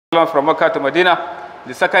from Mecca to Medina,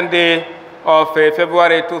 the second day of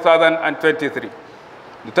February 2023.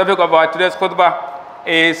 The topic of our today's khutbah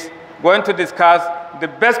is going to discuss the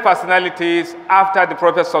best personalities after the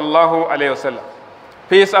Prophet sallallahu alaihi wasallam.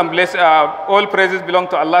 Peace and blessings, all praises belong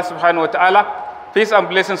to Allah subhanahu wa ta'ala. Peace and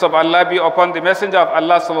blessings of Allah be upon the messenger of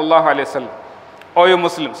Allah sallallahu alaihi wasallam. O you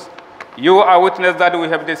Muslims, you are witness that we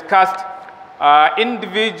have discussed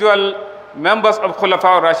individual members of Khulafa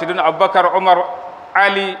al-Rashidun, Abu Bakr, Umar,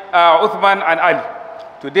 Ali, Uthman and Ali.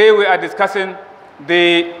 Today we are discussing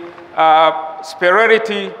the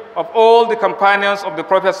superiority of all the companions of the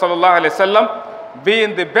Prophet sallallahu alaihi wasallam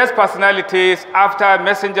being the best personalities after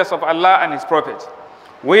messengers of Allah and his prophets.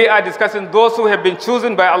 We are discussing those who have been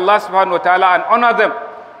chosen by Allah subhanahu wa ta'ala and honor them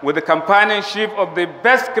with the companionship of the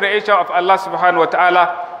best creation of Allah subhanahu wa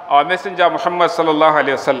ta'ala, our messenger Muhammad sallallahu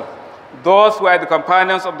alaihi wasallam. Those who are the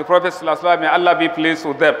companions of the Prophet sallallahu alaihi wasallam, may Allah be pleased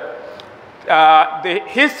with them. The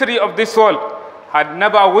history of this world had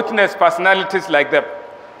never witnessed personalities like them.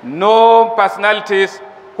 No personalities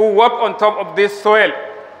who walk on top of this soil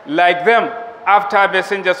like them after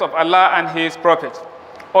messengers of Allah and his prophets.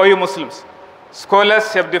 O you Muslims,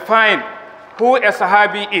 scholars have defined who a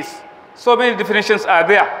Sahabi is. So many definitions are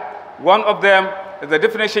there. One of them is the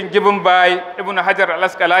definition given by Ibn Hajar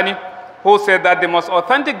al-Asqalani, who said that the most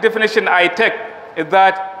authentic definition I take is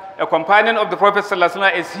that a companion of the Prophet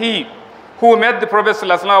ﷺ is he who met the Prophet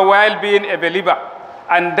ﷺ while being a believer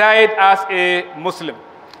and died as a Muslim.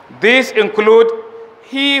 These include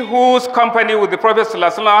he whose company with the Prophet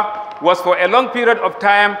ﷺ was for a long period of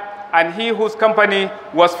time and he whose company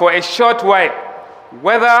was for a short while,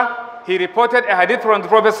 whether he reported a hadith from the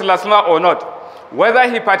Prophet ﷺ or not, whether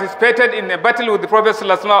he participated in a battle with the Prophet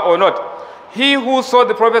ﷺ or not, he who saw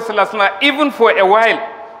the Prophet ﷺ even for a while,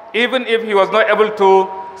 even if he was not able to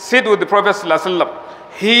sit with the Prophet ﷺ,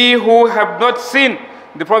 he who have not seen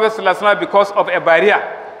the Prophet ﷺ because of a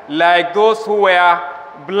barrier, like those who were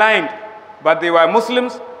blind, but they were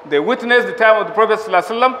Muslims, they witnessed the time of the Prophet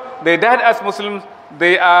ﷺ, they died as Muslims,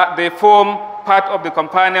 they form part of the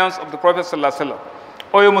companions of the Prophet ﷺ.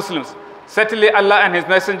 O you Muslims, certainly Allah and his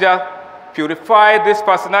messenger purified these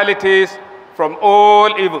personalities from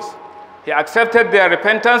all evils. He accepted their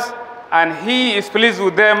repentance and he is pleased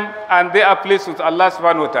with them and they are pleased with Allah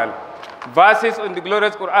subhanahu wa ta'ala. Verses in the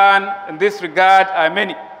glorious Quran in this regard are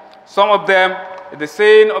many. Some of them is the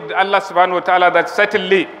saying of Allah subhanahu wa ta'ala that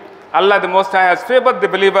certainly Allah the Most High has favored the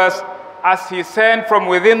believers as he sent from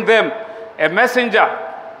within them a messenger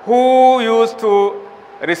who used to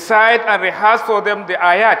recite and rehearse for them the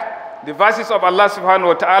ayat, the verses of Allah subhanahu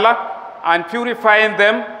wa ta'ala, and purifying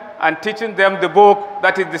them and teaching them the book,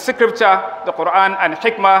 that is the scripture, the Quran and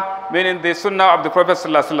hikmah, meaning the sunnah of the Prophet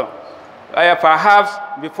sallallahu alaihi wasallam.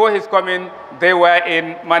 Perhaps before his coming, they were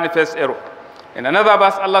in manifest error. In another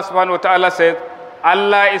verse, Allah subhanahu wa ta'ala says,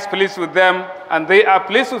 Allah is pleased with them and they are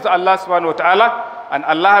pleased with Allah subhanahu wa ta'ala, and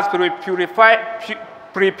Allah has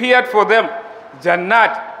prepared for them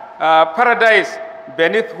Jannat, paradise,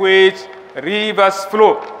 beneath which rivers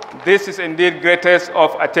flow. This is indeed greatest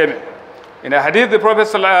of attainment. In a hadith, in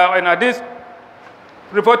a hadith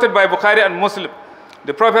reported by Bukhari and Muslim,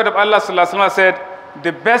 the Prophet of Allah sallallahu alaihi wasallam said,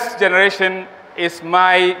 the best generation is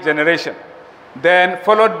my generation, then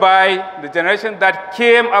followed by the generation that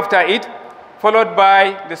came after it, followed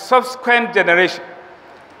by the subsequent generation.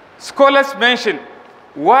 Scholars mention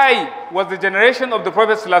why was the generation of the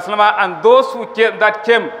Prophet ﷺ and those that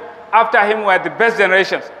came after him were the best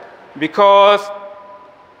generations. Because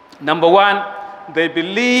number one, they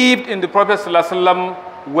believed in the Prophet ﷺ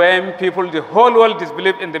when the whole world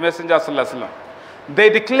disbelieved in the Messenger ﷺ. They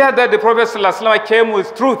declared that the Prophet ﷺ came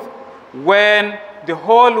with truth when the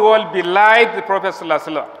whole world belied the Prophet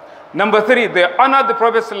ﷺ. Number three, they honored the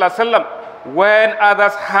Prophet ﷺ when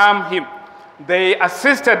others harmed him. They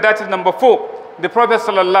assisted, that is number four, the Prophet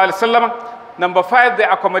ﷺ. Number five, they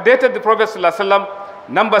accommodated the Prophet ﷺ.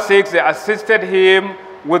 Number six, they assisted him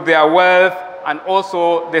with their wealth and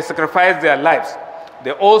also they sacrificed their lives.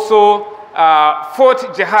 They also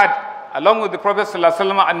fought jihad along with the Prophet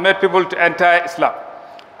ﷺ and made people to enter Islam.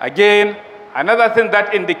 Again, another thing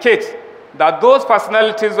that indicates that those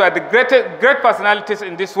personalities were the great personalities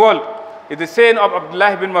in this world is the saying of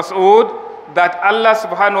Abdullah ibn Mas'ud that Allah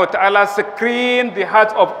subhanahu wa ta'ala screened the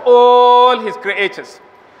hearts of all his creatures.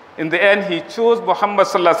 In the end, he chose Muhammad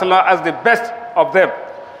ﷺ as the best of them.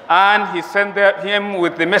 And he sent him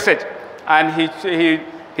with the message. And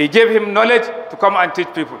he gave him knowledge to come and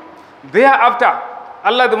teach people. Thereafter,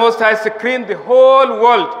 Allah the Most High screened the whole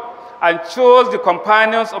world and chose the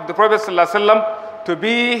companions of the Prophet ﷺ to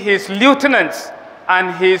be his lieutenants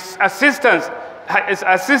and his assistants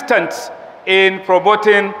in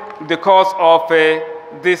promoting the cause of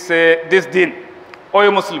this deen. O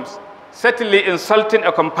you Muslims, certainly insulting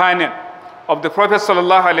a companion of the Prophet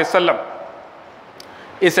ﷺ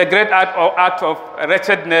is a great act of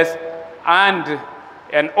wretchedness and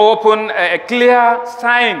an open, a clear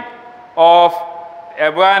sign of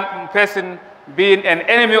one person being an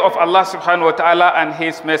enemy of Allah subhanahu wa ta'ala and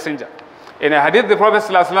his messenger. In a hadith, the Prophet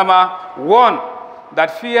ﷺ warned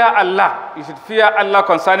that fear Allah, you should fear Allah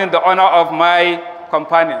concerning the honor of my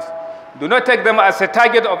companions. Do not take them as a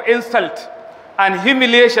target of insult and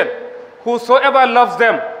humiliation. Whosoever loves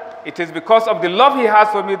them, it is because of the love he has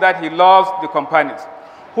for me that he loves the companions.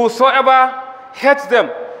 Whosoever hates them,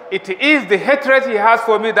 it is the hatred he has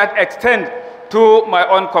for me that extends to my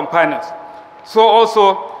own companions. So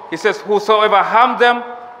also, he says, whosoever harmed them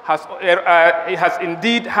has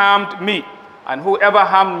indeed harmed me. And whoever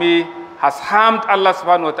harmed me has harmed Allah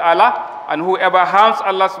subhanahu wa ta'ala. And whoever harms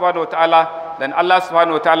Allah subhanahu wa ta'ala, then Allah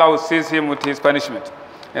subhanahu wa ta'ala will seize him with his punishment.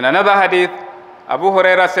 In another hadith, Abu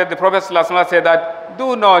Huraira said, the Prophet ﷺ said that,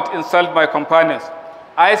 do not insult my companions.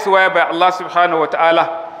 I swear by Allah subhanahu wa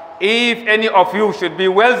ta'ala, if any of you should be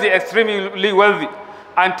wealthy, extremely wealthy,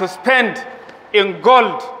 and to spend in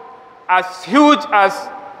gold as huge as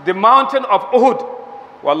the mountain of Uhud,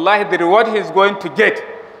 wallahi, the reward he is going to get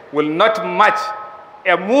will not match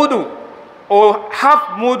a mudu or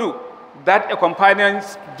half mudu that a companion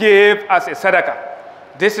gave as a sadaqah.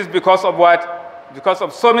 This is because of what? Because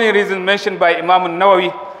of so many reasons mentioned by Imam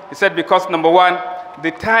al-Nawawi. He said because, number one,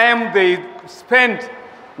 the time they spent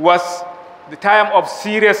was the time of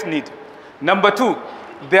serious need. Number two,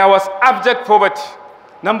 there was abject poverty.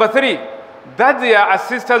 Number three, that their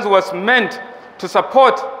assistance was meant to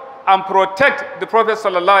support and protect the Prophet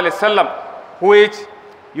ﷺ, which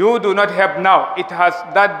you do not have now.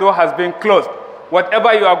 That door has been closed.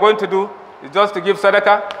 Whatever you are going to do is just to give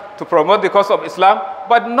sadaqah, to promote the cause of Islam,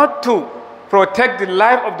 but not to protect the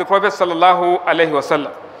life of the Prophet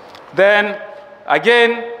ﷺ. Then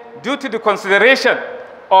again, due to the consideration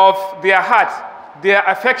of their hearts, their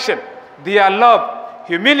affection, their love,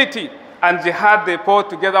 humility, and jihad they poured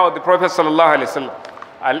together with the Prophet ﷺ.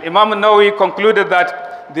 Imam al-Nawawi concluded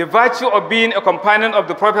that the virtue of being a companion of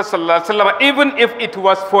the Prophet ﷺ, even if it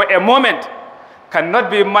was for a moment, cannot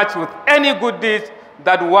be matched with any good deeds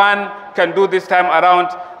that one can do this time around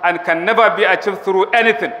and can never be achieved through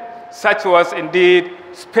anything. Such was indeed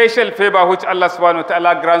special favor which Allah subhanahu wa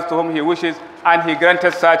ta'ala grants to whom he wishes, and he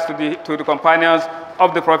granted such to the companions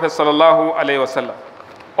of the Prophet sallallahu alaihi wasallam.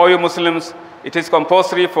 O you Muslims, it is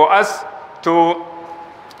compulsory for us to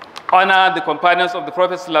honor the companions of the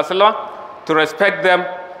Prophet sallallahu alaihi wasallam, to respect them,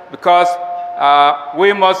 because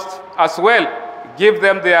we must as well give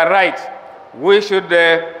them their right. We should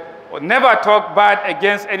never talk bad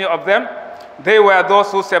against any of them. They were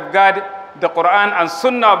those who safeguarded the Quran and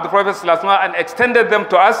Sunnah of the Prophet ﷺ and extended them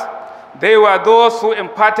to us. They were those who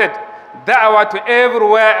imparted da'wah to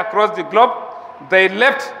everywhere across the globe. They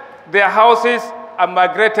left their houses and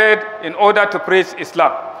migrated in order to preach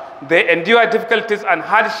Islam. They endured difficulties and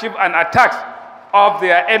hardship and attacks of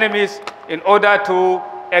their enemies in order to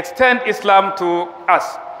extend Islam to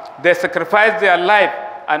us. They sacrificed their life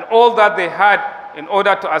and all that they had in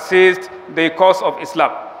order to assist the cause of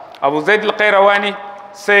Islam. Abu Zayd al-Qayrawani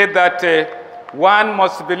said that one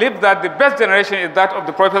must believe that the best generation is that of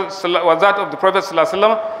the Prophet,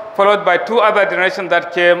 ﷺ, followed by two other generations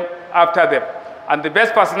that came after them. And the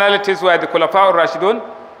best personalities were the Khulafa al-Rashidun,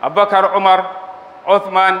 Abu Bakr, Umar,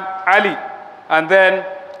 Uthman, Ali. And then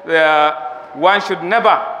one should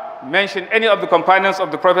never mention any of the companions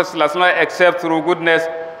of the Prophet ﷺ except through goodness,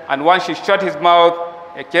 and one should shut his mouth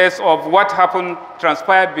in case of what happened,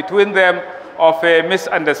 transpired between them of a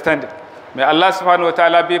misunderstanding. May Allah subhanahu wa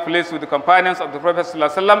ta'ala be pleased with the companions of the Prophet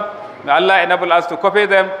sallallahu alaihi wasallam. May Allah enable us to copy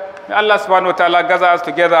them. May Allah subhanahu wa ta'ala gather us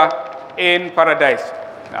together in paradise.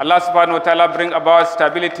 May Allah subhanahu wa ta'ala bring about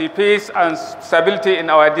stability, peace, and stability in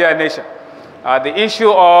our dear nation. The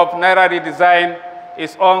issue of Naira redesign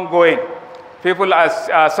is ongoing. People are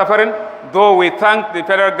suffering, though we thank the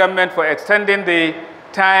federal government for extending the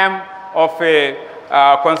time of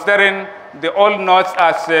considering the old notes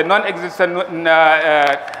as non-existent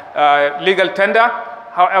legal tender.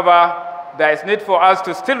 However, there is need for us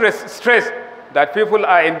to still stress that people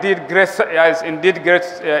are indeed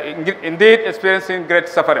experiencing great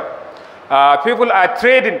suffering. People are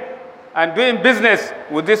trading and doing business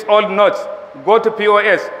with these old notes. Go to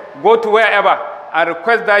POS, go to wherever, and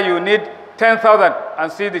request that you need 10,000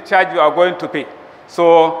 and see the charge you are going to pay.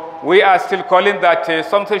 So we are still calling that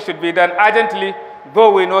something should be done urgently,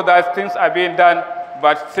 though we know that things are being done,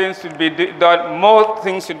 but things should be done, more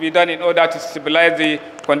things should be done in order to stabilize the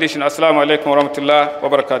condition. Assalamu alaikum wa rahmatullah wa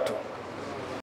barakatuh.